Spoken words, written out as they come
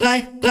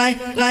vai,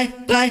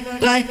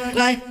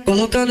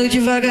 colocando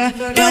devagar.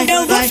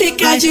 Eu vou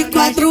ficar de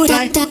quatro.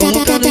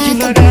 Colocando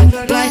devagar.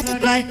 Vai,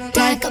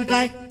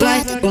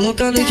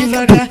 colocando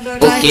devagar.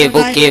 O que,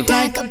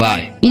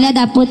 vai. Filha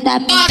da puta.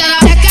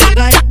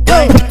 Vai,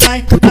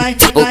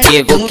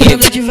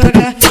 colocando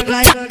devagar.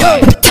 Vai,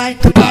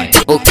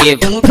 O que,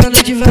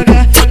 colocando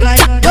devagar. Vai, o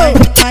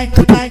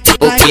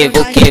que, vai,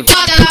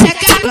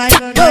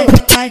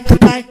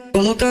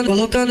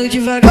 colocando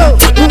devagar. o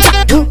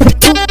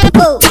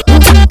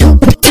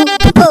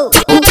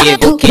que,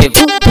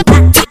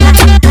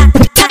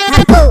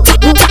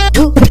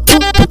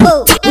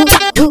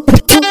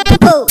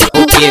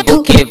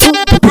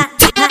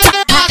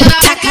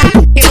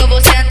 Eu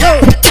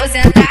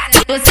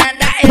vou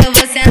sentar, eu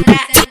vou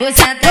sentar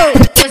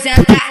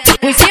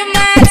por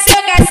cima do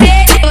seu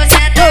cacete. Vou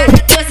sentar,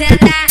 eu vou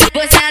sentar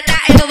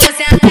por cima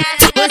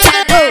do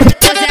seu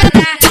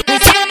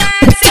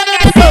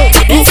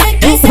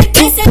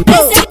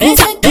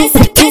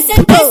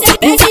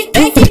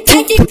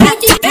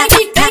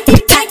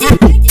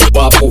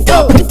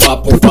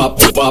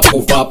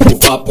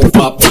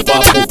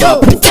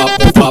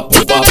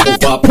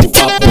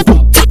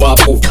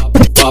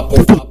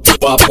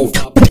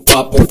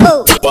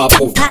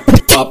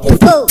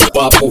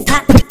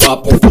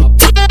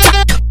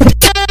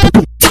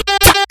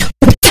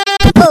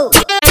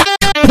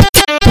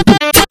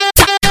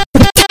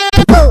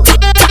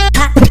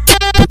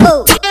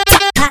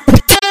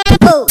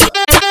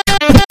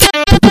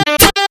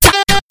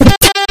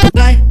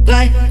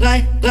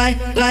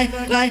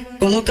Vai,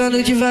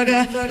 colocando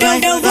devagar.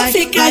 Eu vou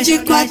ficar de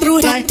quatro.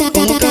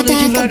 Colocando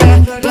devagar.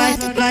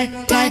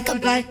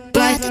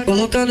 Vai,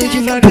 colocando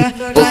devagar.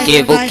 o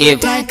que, vai.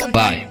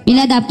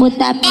 Filha da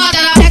puta.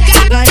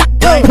 Vai,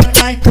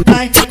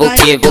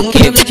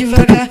 colocando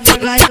devagar.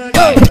 Vai,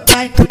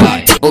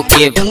 O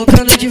que,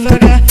 colocando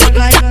devagar.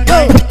 Vai, o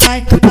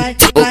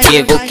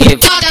que,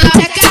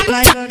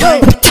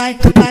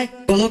 vai,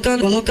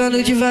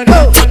 colocando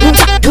devagar. o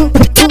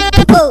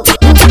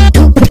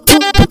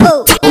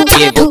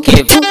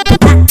que,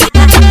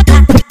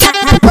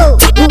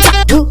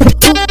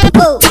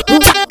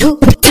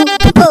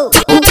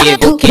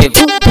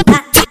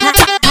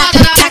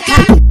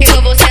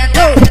 Eu vou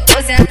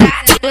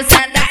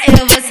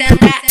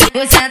sentar, eu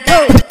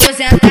vou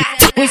sentar